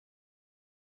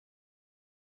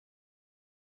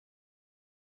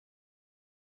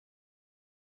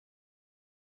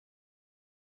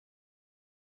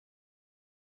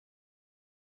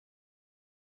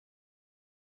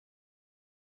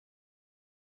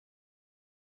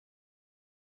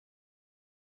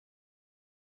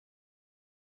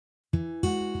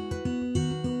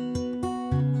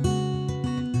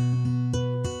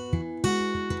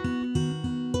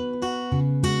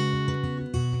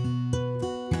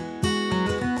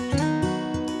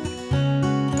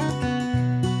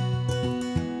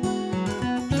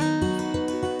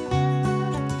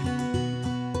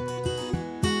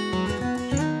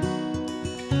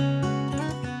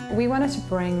wanted to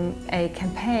bring a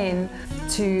campaign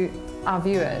to our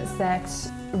viewers that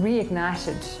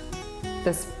reignited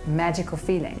this magical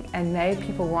feeling and made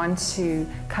people want to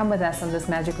come with us on this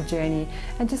magical journey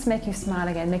and just make you smile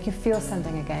again, make you feel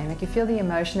something again, make you feel the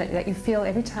emotion that you feel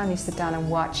every time you sit down and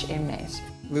watch Mnet.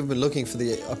 We've been looking for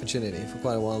the opportunity for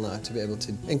quite a while now to be able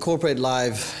to incorporate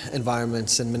live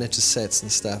environments and miniature sets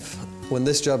and stuff. When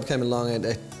this job came along,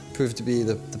 it proved to be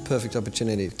the perfect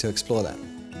opportunity to explore that.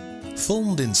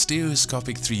 Filmed in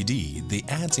stereoscopic 3D, the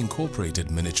ads incorporated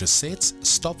miniature sets,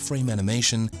 stop-frame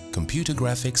animation, computer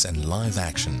graphics and live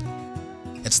action.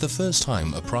 It's the first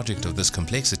time a project of this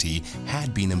complexity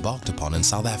had been embarked upon in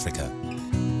South Africa.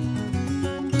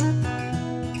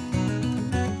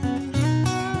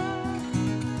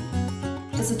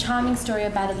 There's a charming story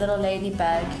about a little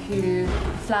ladybug who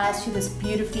flies through this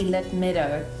beautifully lit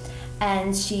meadow,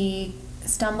 and she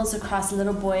stumbles across a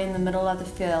little boy in the middle of the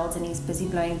field, and he's busy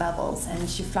blowing bubbles, and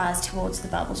she flies towards the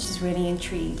bubbles. She's really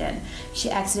intrigued, and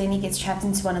she accidentally gets trapped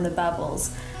into one of the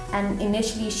bubbles. And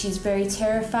initially she's very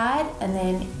terrified, and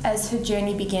then as her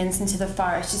journey begins into the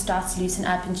forest, she starts to loosen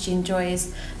up and she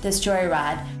enjoys this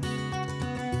joyride.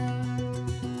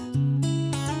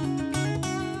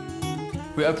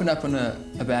 We open up on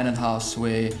an abandoned house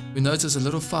where we notice a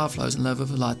little firefly is in love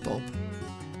with a light bulb.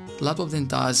 The light bulb then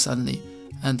dies suddenly,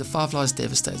 and the firefly is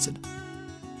devastated.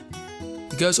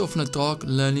 He goes off on a dark,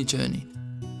 lonely journey,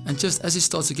 and just as he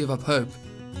starts to give up hope,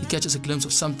 he catches a glimpse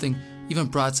of something even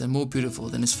brighter and more beautiful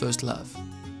than his first love.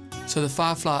 So the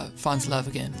firefly finds love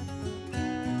again.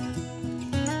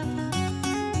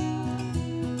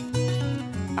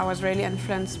 I was really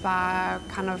influenced by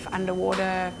kind of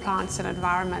underwater plants and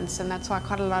environments, and that's why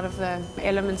quite a lot of the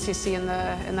elements you see in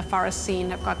the forest scene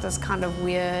have got this kind of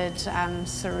weird,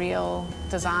 surreal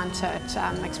design to it,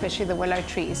 especially the willow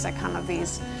trees. They're kind of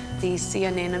these sea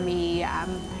anemone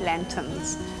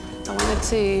lanterns. I wanted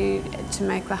to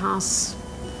make the house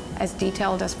as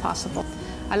detailed as possible.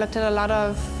 I looked at a lot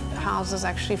of houses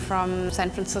actually from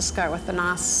San Francisco with the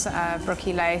nice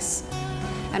brooky lace.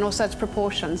 And also its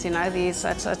proportions, you know,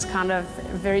 it's kind of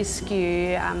very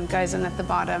skew, goes in at the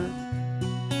bottom.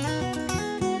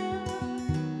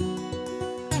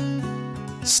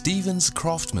 Stephen's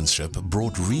craftsmanship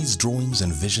brought Reed's drawings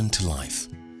and vision to life.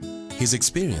 His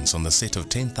experience on the set of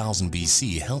 10,000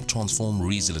 BC helped transform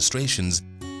Reed's illustrations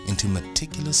into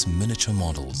meticulous miniature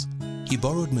models. He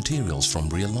borrowed materials from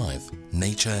real life,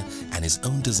 nature, and his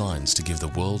own designs to give the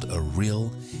world a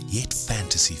real, yet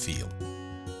fantasy feel.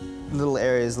 Little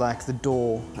areas like the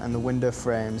door and the window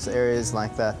frames, areas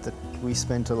like that we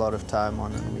spent a lot of time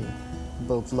on, and we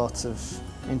built lots of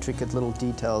intricate little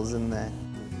details in there.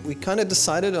 We kind of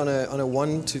decided on a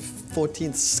 1 to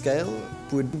 14th scale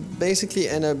would basically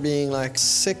end up being like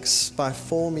 6 by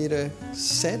 4 meter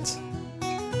set.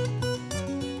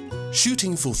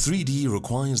 Shooting for 3D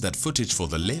requires that footage for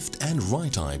the left and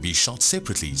right eye be shot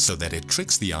separately so that it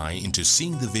tricks the eye into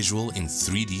seeing the visual in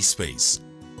 3D space.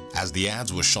 As the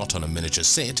ads were shot on a miniature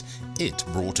set, it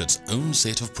brought its own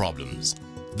set of problems.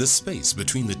 The space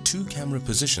between the two camera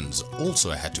positions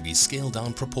also had to be scaled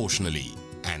down proportionally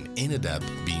and ended up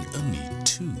being only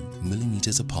 2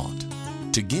 millimeters apart.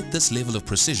 To get this level of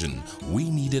precision, we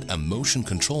needed a motion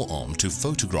control arm to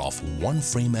photograph one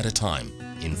frame at a time,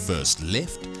 in first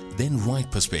left, then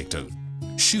right perspective.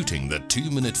 Shooting the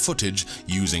 2-minute footage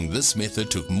using this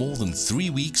method took more than 3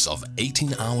 weeks of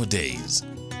 18-hour days.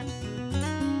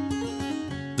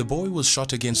 The boy was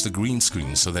shot against the green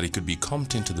screen so that he could be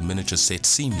comped into the miniature set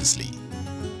seamlessly.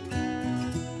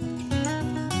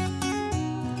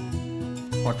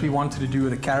 What we wanted to do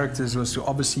with the characters was to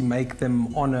obviously make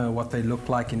them honor what they look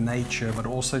like in nature, but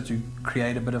also to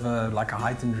create a bit of a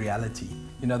heightened reality.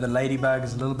 You know, the ladybug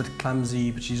is a little bit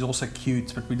clumsy, but she's also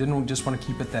cute, but we didn't just want to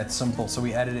keep it that simple, so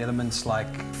we added elements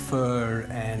like fur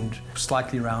and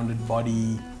slightly rounded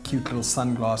body, cute little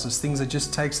sunglasses, things that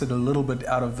just takes it a little bit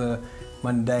out of the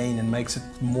mundane and makes it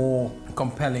more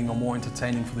compelling or more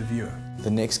entertaining for the viewer. The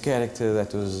next character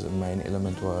that was a main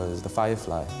element was the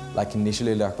Firefly. Like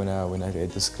initially, like when I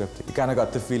read the script, you kind of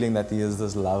got the feeling that he is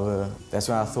this lover. That's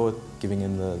when I thought giving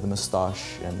him the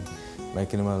moustache and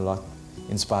making him a lot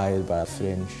inspired by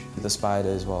French. The spider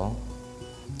as well,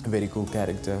 a very cool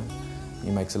character.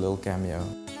 He makes a little cameo.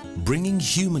 Bringing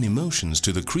human emotions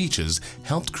to the creatures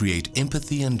helped create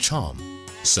empathy and charm.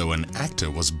 So an actor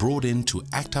was brought in to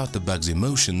act out the bug's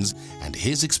emotions, and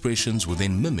his expressions were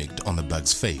then mimicked on the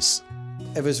bug's face.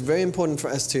 It was very important for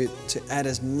us to add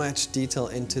as much detail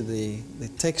into the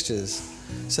textures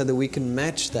so that we can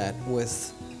match that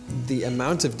with the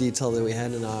amount of detail that we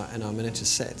had in our miniature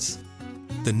sets.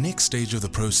 The next stage of the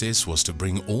process was to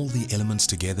bring all the elements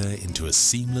together into a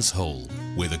seamless whole,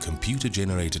 where the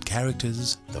computer-generated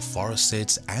characters, the forest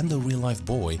sets, and the real-life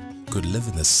boy could live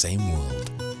in the same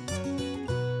world.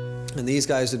 And these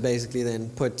guys would basically then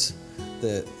put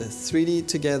the 3D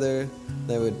together,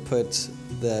 they would put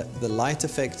the light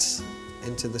effects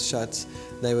into the shots,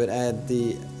 they would add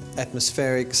the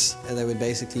atmospherics, and they would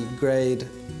basically grade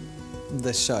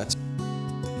the shot.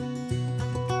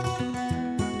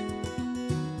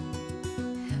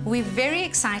 We're very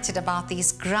excited about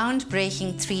these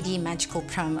groundbreaking 3D magical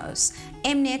promos.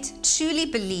 Mnet truly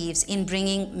believes in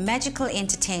bringing magical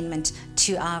entertainment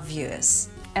to our viewers.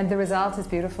 And the result is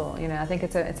beautiful. You know, I think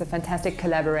it's a fantastic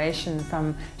collaboration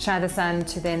from Shy the Sun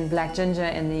to then Black Ginger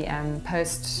in the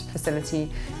post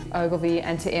facility, Ogilvy,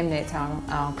 and to Mnet,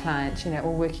 our client. You know,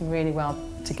 all working really well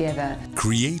together.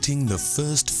 Creating the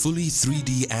first fully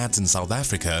 3D ads in South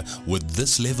Africa with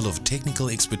this level of technical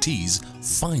expertise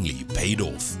finally paid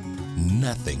off.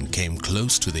 Nothing came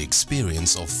close to the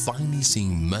experience of finally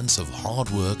seeing months of hard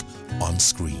work on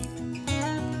screen.